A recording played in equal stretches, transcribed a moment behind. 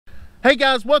Hey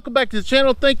guys, welcome back to the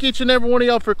channel. Thank each and every one of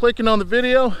y'all for clicking on the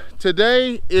video.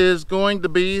 Today is going to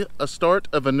be a start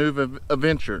of a new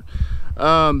adventure.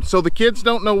 So the kids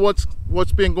don't know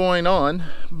what's been going on,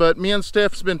 but me and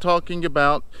Steph's been talking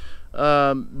about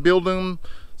building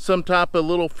some type of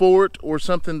little fort or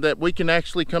something that we can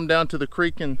actually come down to the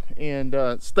creek and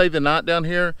stay the night down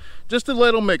here, just to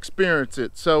let them experience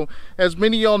it. So as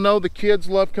many of y'all know, the kids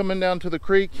love coming down to the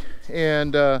creek,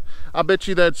 and I bet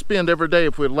you they'd spend every day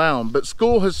if we'd allow them. But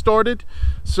school has started,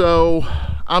 so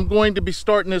I'm going to be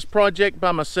starting this project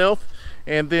by myself,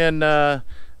 and then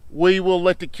we will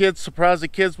let the kids surprise the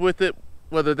kids with it,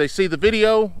 whether they see the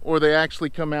video or they actually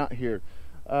come out here.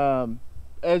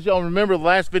 As y'all remember, the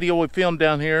last video we filmed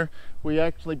down here, we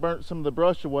actually burnt some of the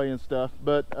brush away and stuff,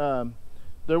 but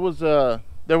there was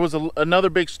another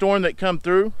big storm that come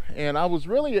through, and I was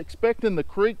really expecting the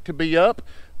creek to be up,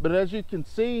 but as you can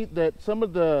see that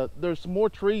there's some more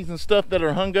trees and stuff that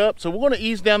are hung up, so we're going to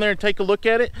ease down there and take a look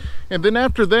at it. And then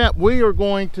after that, we are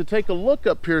going to take a look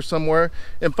up here somewhere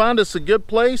and find us a good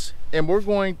place, and we're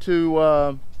going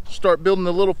to start building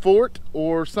a little fort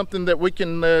or something that we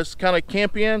can kind of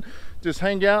camp in, just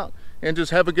hang out and just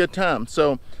have a good time.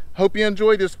 So hope you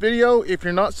enjoy this video. If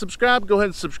you're not subscribed, go ahead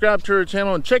and subscribe to our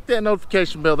channel and check that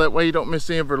notification bell, that way you don't miss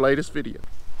any of our latest videos.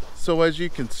 So as you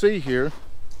can see here,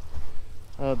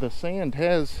 the sand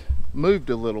has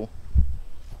moved a little.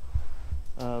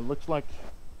 Looks like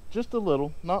just a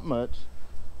little, not much,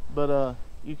 but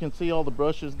you can see all the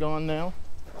brush is gone now.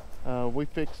 We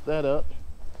fixed that up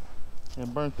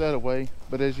and burnt that away,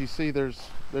 but as you see, there's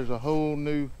a whole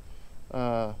new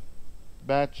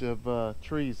batch of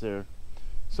trees there.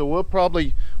 So we'll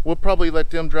probably let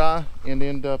them dry and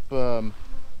end up burning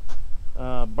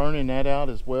that out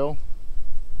as well.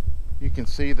 You can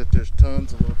see that there's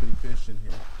tons of little bitty fish in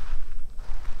here.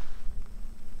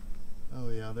 Oh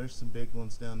yeah, there's some big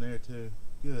ones down there too.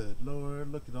 Good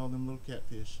Lord, look at all them little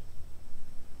catfish.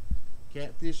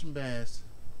 Catfish and bass.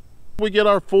 We get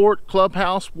our fort,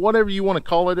 clubhouse, whatever you want to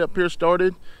call it, up here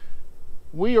started.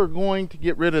 We are going to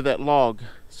get rid of that log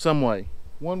some way,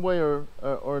 one way or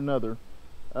another,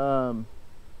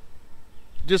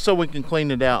 just so we can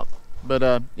clean it out.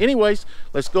 But anyways,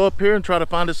 let's go up here and try to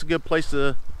find us a good place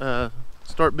to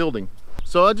start building.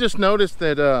 So I just noticed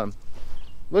that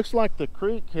looks like the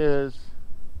creek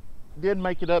did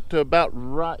make it up to about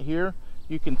right here.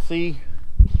 You can see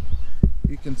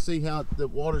how the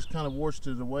water's kind of washed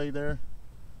it away there.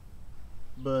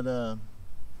 But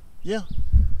yeah,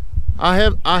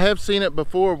 I have seen it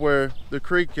before where the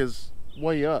creek is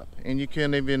way up and you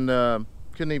couldn't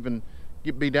even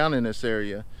be down in this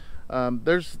area.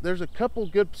 There's a couple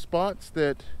good spots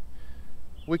that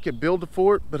we could build a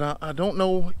fort, but I don't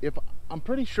know if, I'm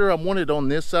pretty sure I want it on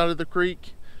this side of the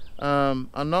creek. I'm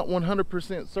not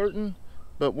 100% certain,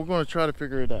 but we're going to try to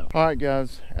figure it out. All right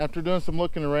guys, after doing some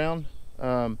looking around,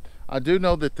 I do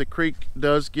know that the creek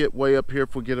does get way up here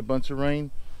if we get a bunch of rain.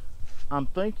 I'm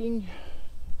thinking,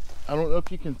 I don't know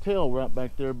if you can tell right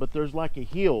back there, but there's like a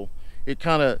hill. It's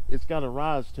got a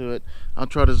rise to it. I'll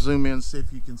try to zoom in and see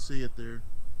if you can see it there.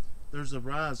 There's a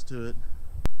rise to it.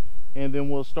 And then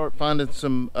we'll start finding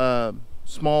some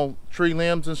small tree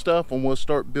limbs and stuff, and we'll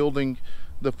start building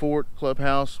the fort,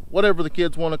 clubhouse, whatever the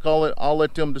kids want to call it. I'll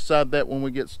let them decide that when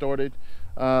we get started.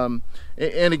 And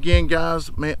again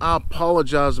guys, man, I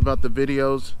apologize about the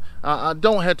videos. I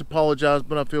don't have to apologize,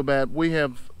 but I feel bad.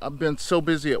 I've been so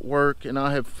busy at work and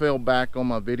I have fell back on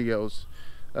my videos.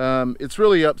 It's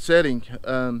really upsetting.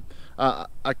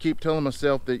 I keep telling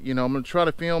myself that, you know, I'm gonna try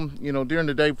to film, you know, during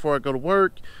the day before I go to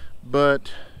work,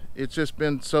 but it's just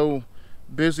been so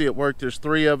busy at work. There's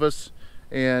 3 of us,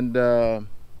 and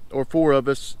or 4 of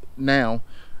us now,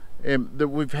 and that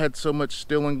we've had so much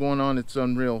stealing going on, it's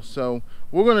unreal. So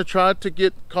we're going to try to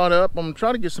get caught up. I'm going to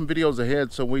try to get some videos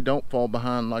ahead so we don't fall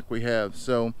behind like we have.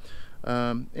 So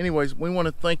anyways, we want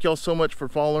to thank y'all so much for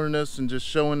following us and just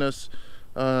showing us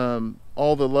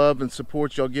all the love and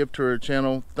support y'all give to our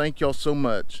channel. Thank y'all so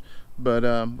much. But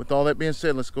with all that being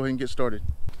said, let's go ahead and get started.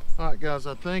 All right guys,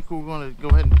 I think we're going to go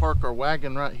ahead and park our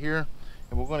wagon right here,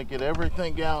 and we're going to get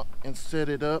everything out and set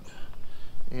it up,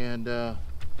 and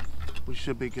we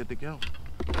should be good to go.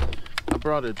 I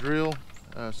brought a drill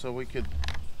so we could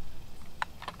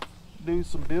do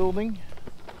some building.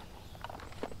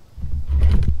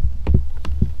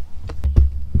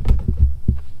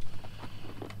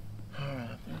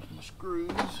 Alright, there's my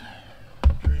screws.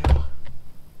 Drill.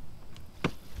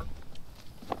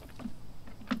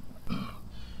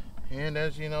 And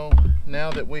as you know,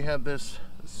 now that we have this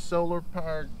solar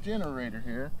powered generator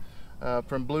here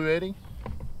from BLUETTI,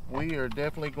 we are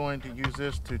definitely going to use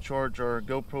this to charge our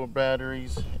GoPro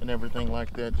batteries and everything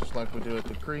like that, just like we do at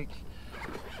the creek.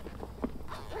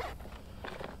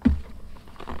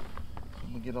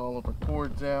 We get all of our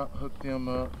cords out, hook them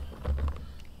up.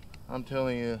 I'm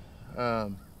telling you,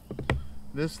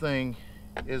 this thing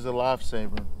is a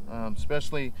lifesaver,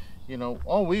 especially, you know,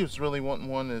 all we was really wanting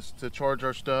one is to charge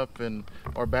our stuff and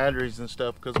our batteries and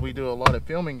stuff, because we do a lot of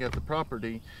filming at the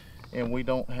property and we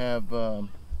don't have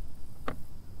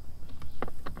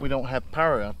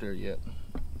power out there yet.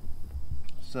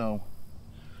 So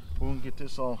we'll get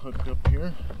this all hooked up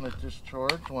here, let this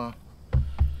charge while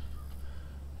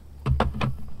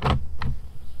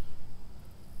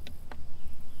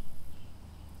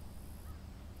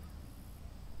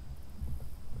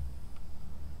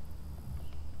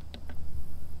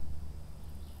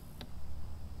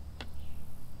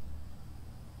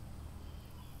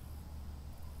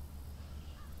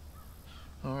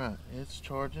Alright, it's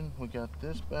charging. We got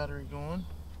this battery going.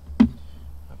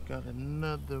 I've got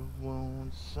another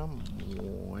one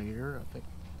somewhere. I think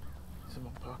it's in my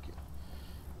pocket.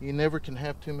 You never can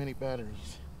have too many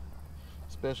batteries,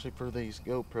 especially for these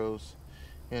GoPros.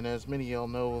 And as many of y'all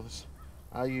know,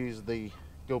 I use the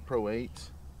GoPro 8.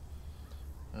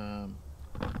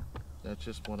 That's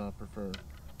just what I prefer.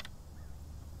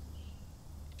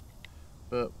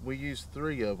 But we use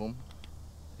 3 of them,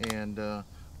 and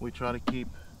we try to keep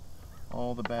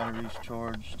all the batteries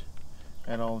charged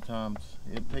at all times.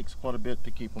 It takes quite a bit to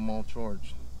keep them all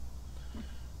charged.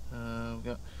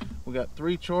 We got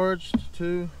 3 charged,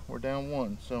 2, we're down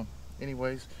 1. So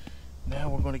anyways, now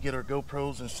we're going to get our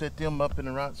GoPros and set them up in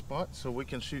the right spot so we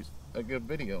can shoot a good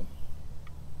video.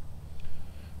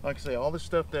 Like I say, all the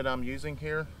stuff that I'm using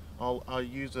here, I'll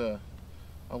leave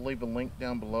a link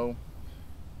down below,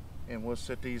 and we'll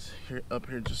set these up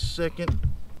here in just a second.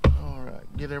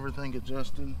 Alright, get everything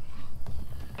adjusted,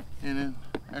 and then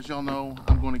as y'all know,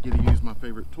 I'm going to get to use my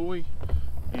favorite toy,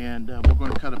 and we're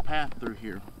going to cut a path through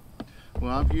here.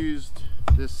 Well, I've used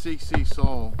this Seesii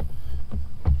saw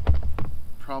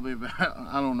probably about,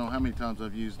 I don't know how many times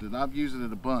I've used it. I've used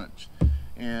it a bunch,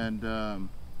 and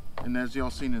as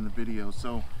y'all seen in the video,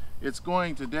 so it's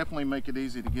going to definitely make it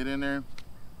easy to get in there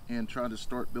and try to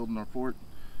start building our fort.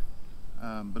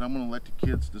 But I'm going to let the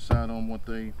kids decide on what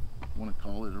they want to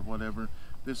call it or whatever.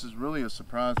 This is really a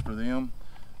surprise for them,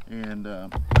 and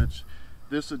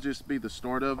this will just be the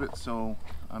start of it. So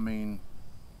I mean,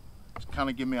 just kind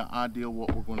of give me an idea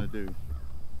what we're going to do.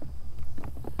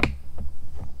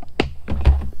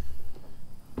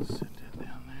 Set that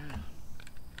down there.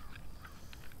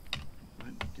 Go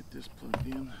ahead and get this plugged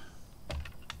in.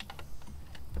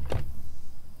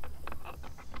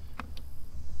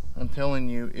 I'm telling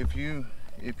you, if you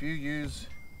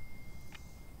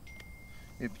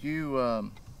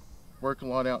work a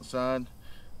lot outside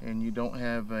and you don't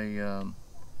have a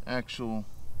actual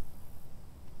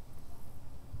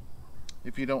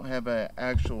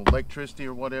electricity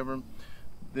or whatever,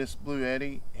 this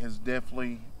BLUETTI has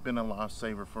definitely been a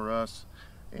lifesaver for us.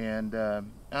 And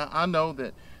I know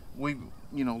that a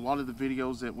lot of the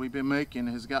videos that we've been making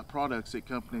has got products that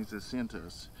companies have sent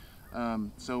us.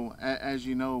 So as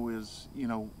you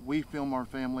know, we film our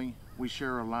family, we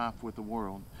share our life with the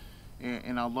world,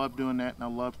 and I love doing that, and I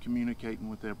love communicating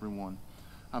with everyone.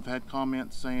 I've had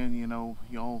comments saying,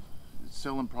 y'all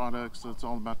selling products, so it's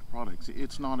all about the products.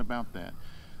 It's not about that.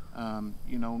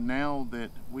 Now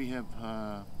that we have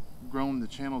grown the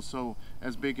channel so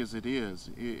as big as it is,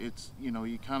 it's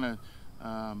you kind of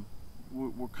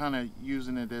we're kind of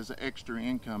using it as an extra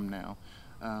income now.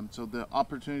 So the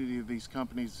opportunity of these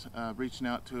companies reaching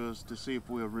out to us to see if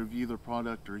we'll review their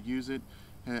product or use it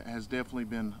has definitely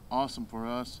been awesome for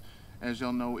us. As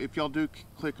y'all know, if y'all do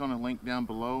click on a link down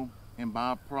below and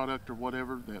buy a product or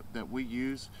whatever that we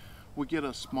use, we get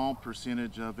a small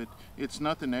percentage of it. It's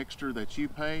nothing extra that you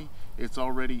pay, it's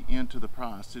already into the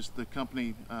price. It's the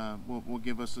company will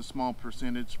give us a small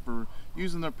percentage for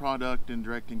using their product and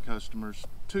directing customers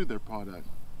to their product.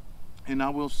 And I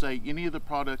will say, any of the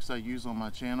products I use on my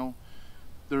channel,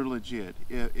 they're legit.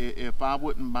 If I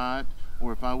wouldn't buy it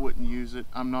or if I wouldn't use it,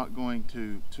 I'm not going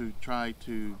to try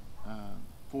to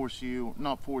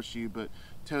not force you, but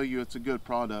tell you it's a good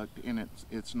product, and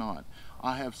it's not.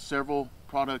 I have several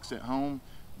products at home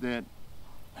that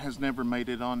has never made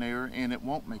it on air, and it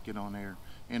won't make it on air.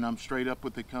 And I'm straight up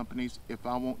with the companies. If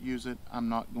I won't use it, I'm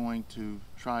not going to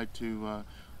try to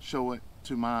show it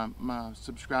to my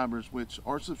subscribers, which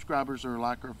our subscribers are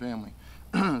like our family.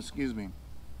 Excuse me.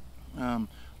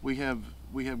 We have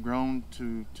grown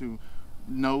to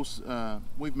know.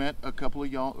 We've met a couple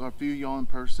of y'all, a few y'all in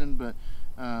person, but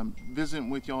visiting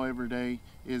with y'all every day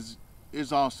is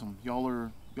awesome. Y'all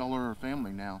are y'all are a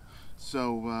family now.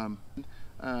 So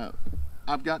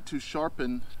I've got to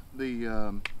sharpen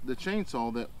the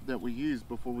chainsaw that we use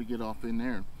before we get off in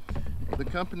there. The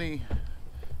company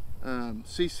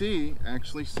Seesii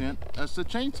actually sent us a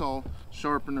chainsaw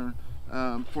sharpener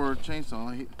for a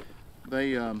chainsaw.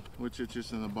 They which is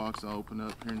just in the box. I'll open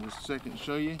up here in just a second and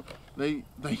show you. They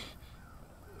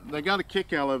got a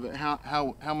kick out of it,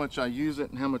 how much I use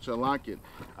it and how much I like it.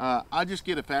 I just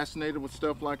get fascinated with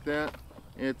stuff like that.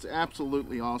 It's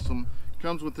absolutely awesome.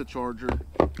 Comes with the charger,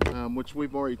 which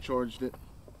we've already charged it.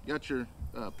 Got your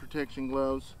protection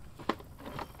gloves.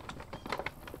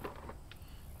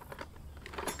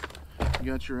 You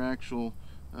got your actual,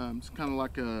 it's kind of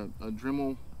like a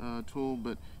Dremel tool,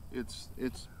 but it's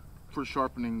for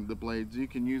sharpening the blades. You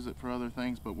can use it for other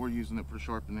things, but we're using it for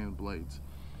sharpening the blades.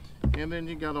 And then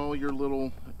you got all your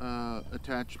little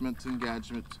attachments and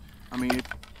gadgets. I mean,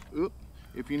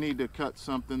 if you need to cut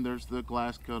something, there's the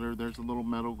glass cutter, there's a little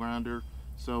metal grinder.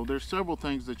 So there's several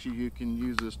things that you can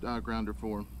use this die grinder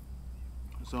for.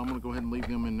 So I'm going to go ahead and leave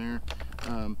them in there.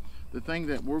 The thing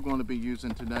that we're going to be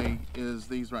using today is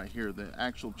these right here, the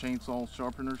actual chainsaw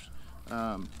sharpeners.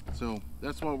 So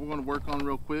that's what we're going to work on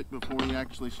real quick before we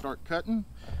actually start cutting.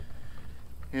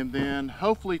 And then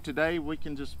hopefully today we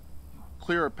can just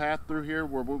clear a path through here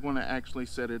where we're going to actually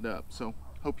set it up. So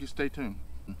hope you stay tuned.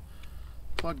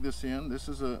 Plug this in. This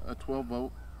is a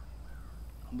 12-volt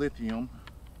lithium.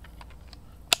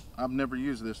 I've never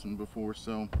used this one before,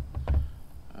 so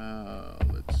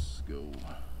let's go.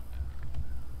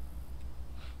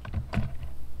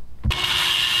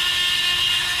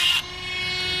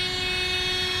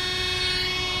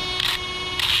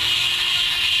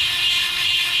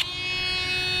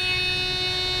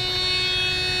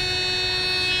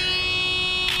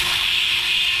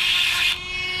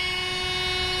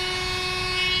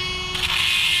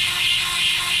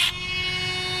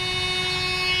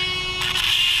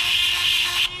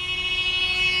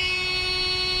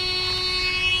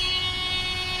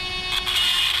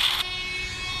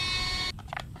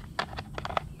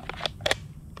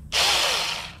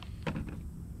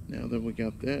 Now that we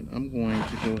got that, I'm going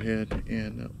to go ahead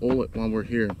and oil it while we're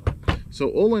here. So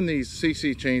oiling these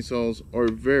Seesii chainsaws are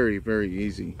very, very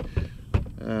easy.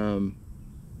 You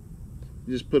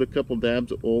just put a couple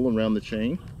dabs of oil around the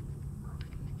chain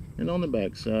and on the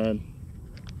back side.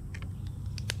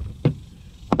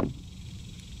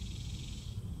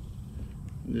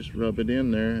 Just rub it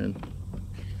in there and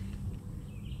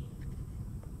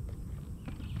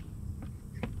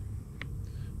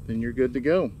then you're good to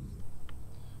go.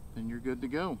 Then you're good to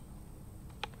go.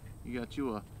 You got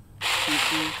you a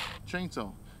Seesii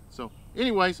chainsaw. So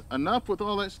anyways, enough with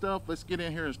all that stuff. Let's get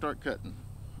in here and start cutting.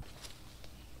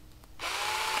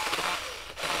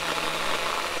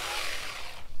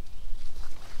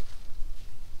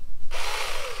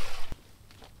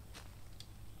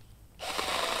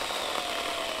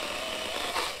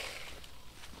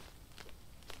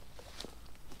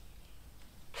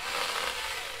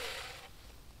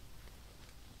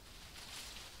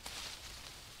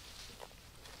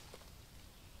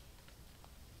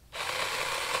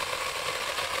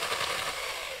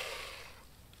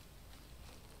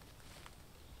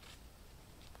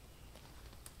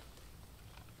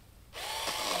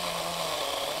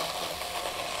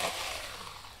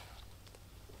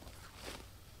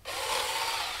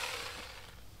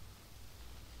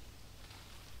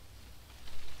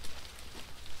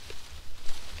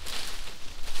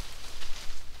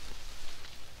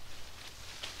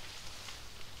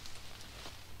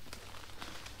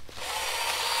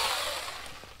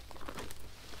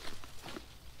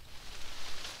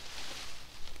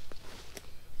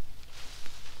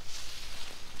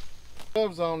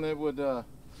 Gloves on, that would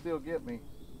still get me.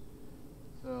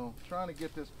 So trying to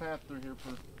get this path through here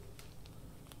for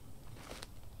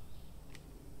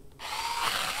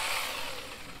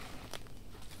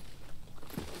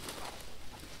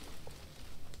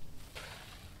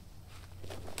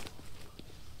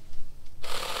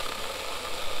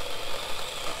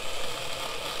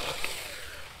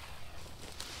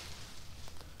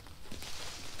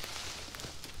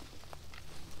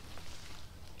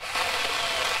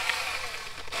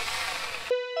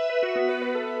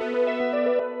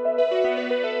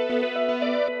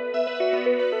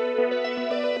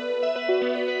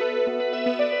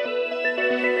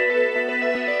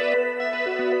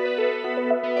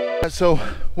so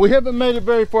we haven't made it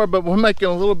very far, but we're making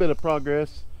a little bit of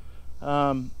progress.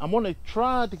 I'm going to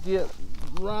try to get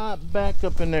right back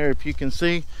up in there, if you can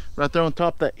see, right there on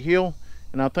top of that hill.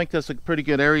 And I think that's a pretty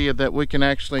good area that we can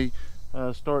actually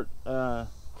start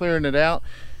clearing it out.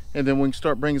 and then we can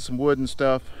start bringing some wood and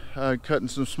stuff, cutting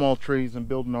some small trees and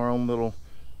building our own little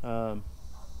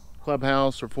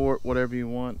clubhouse or fort, whatever you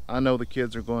want. I know the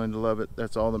kids are going to love it.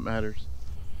 That's all that matters.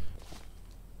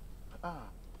 Ah,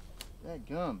 that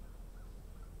gum.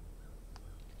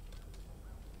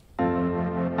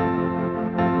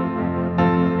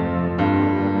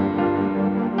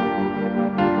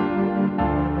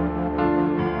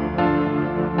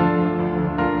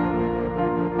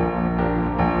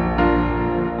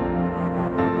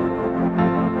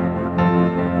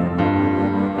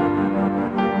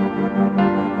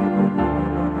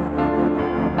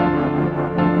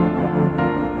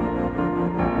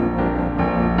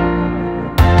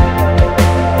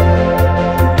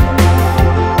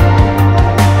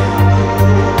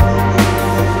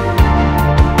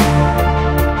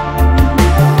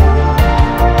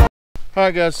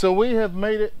 Alright guys, so we have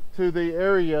made it to the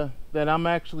area that I'm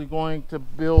actually going to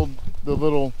build the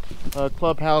little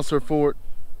clubhouse or fort.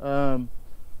 We're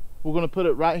going to put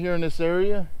it right here in this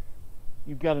area.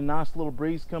 You've got a nice little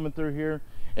breeze coming through here,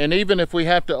 and even if we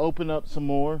have to open up some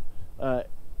more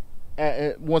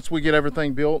once we get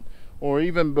everything built, or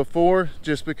even before,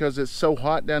 just because it's so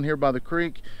hot down here by the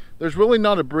creek, there's really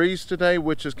not a breeze today,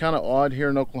 which is kind of odd here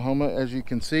in Oklahoma, as you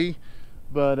can see.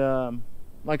 But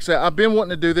like I said, I've been wanting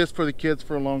to do this for the kids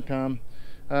for a long time.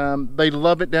 They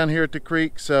love it down here at the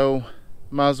creek, so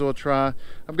might as well try.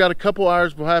 I've got a couple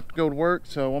hours we'll have to go to work,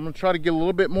 so I'm going to try to get a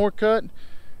little bit more cut,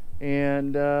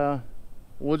 and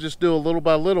we'll just do a little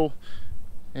by little,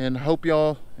 and hope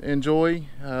y'all enjoy.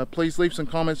 Please leave some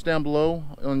comments down below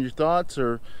on your thoughts,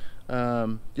 or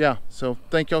yeah, so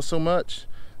thank y'all so much.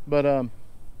 But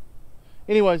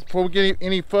anyways, before we get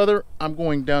any further, I'm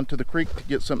going down to the creek to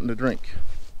get something to drink.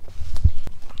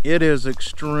 It is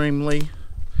extremely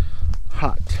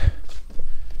hot.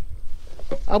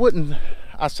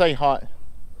 I say hot.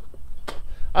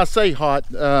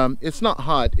 It's not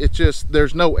hot, it's just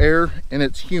there's no air and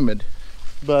it's humid.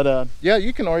 But yeah,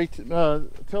 you can already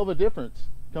tell the difference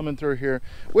coming through here,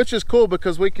 which is cool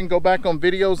because we can go back on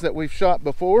videos that we've shot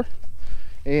before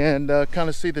and kind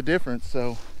of see the difference.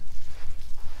 So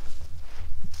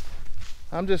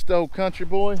I'm just an old country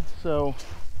boy, so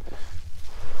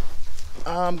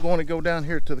I'm going to go down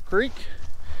here to the creek,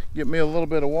 get me a little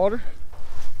bit of water,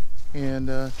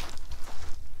 and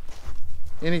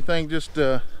anything just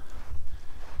to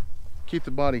keep the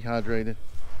body hydrated.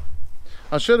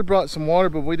 I should have brought some water,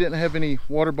 but we didn't have any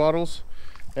water bottles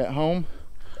at home,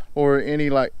 or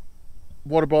any like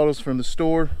water bottles from the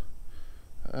store,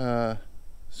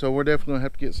 so we're definitely gonna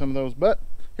have to get some of those. But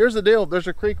here's the deal, there's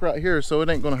a creek right here, so it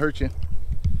ain't gonna hurt you.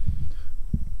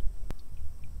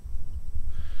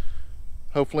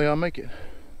 Hopefully I'll make it.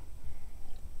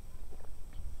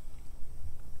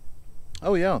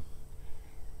 Oh yeah.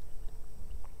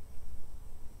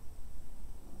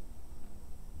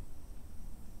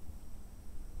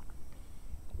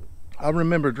 I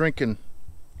remember drinking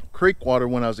creek water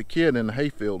when I was a kid in the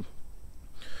hayfield,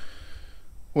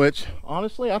 which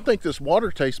honestly I think this water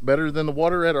tastes better than the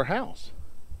water at our house.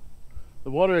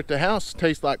 The water at the house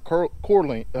tastes like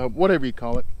Cordless, whatever you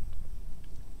call it.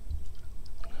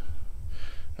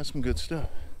 That's some good stuff.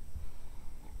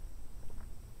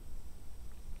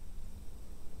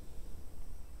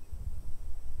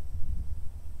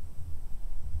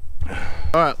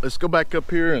 All right, let's go back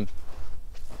up here and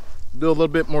do a little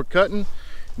bit more cutting,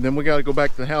 and then we got to go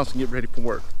back to the house and get ready for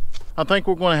work. I think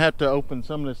we're going to have to open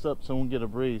some of this up so we can get a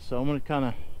breeze. So I'm going to kind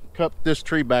of cut this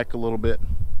tree back a little bit.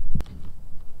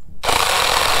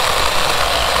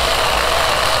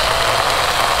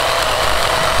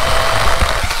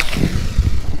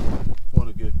 What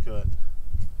a good cut.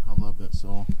 I love that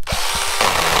saw.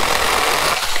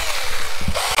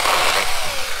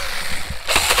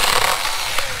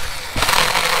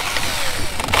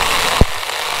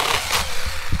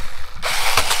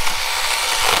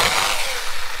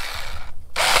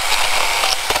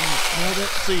 Smell that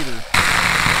cedar.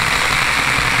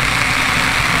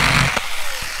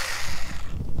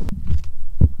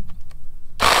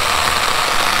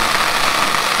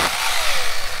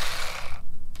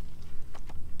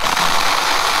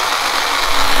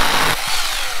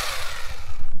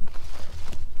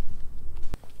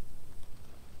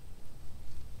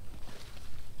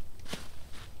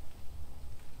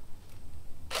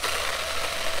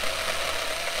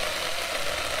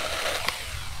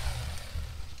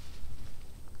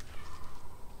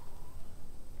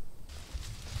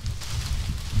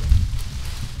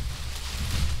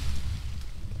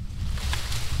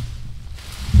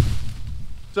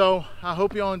 So I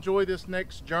hope y'all enjoy this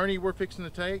next journey we're fixing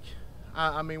to take.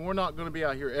 I mean, we're not going to be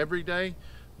out here every day,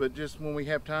 but just when we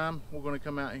have time, we're going to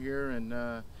come out here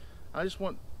and I just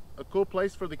want a cool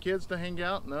place for the kids to hang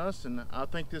out and us, and I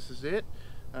think this is it.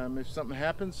 If something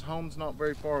happens, home's not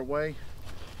very far away,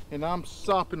 and I'm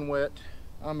sopping wet.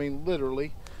 I mean,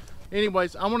 literally.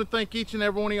 Anyways, I want to thank each and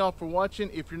every one of y'all for watching.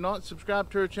 If you're not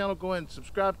subscribed to our channel, go ahead and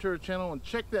subscribe to our channel and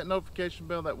check that notification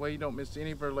bell. That way you don't miss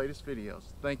any of our latest videos.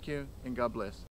 Thank you, and God bless.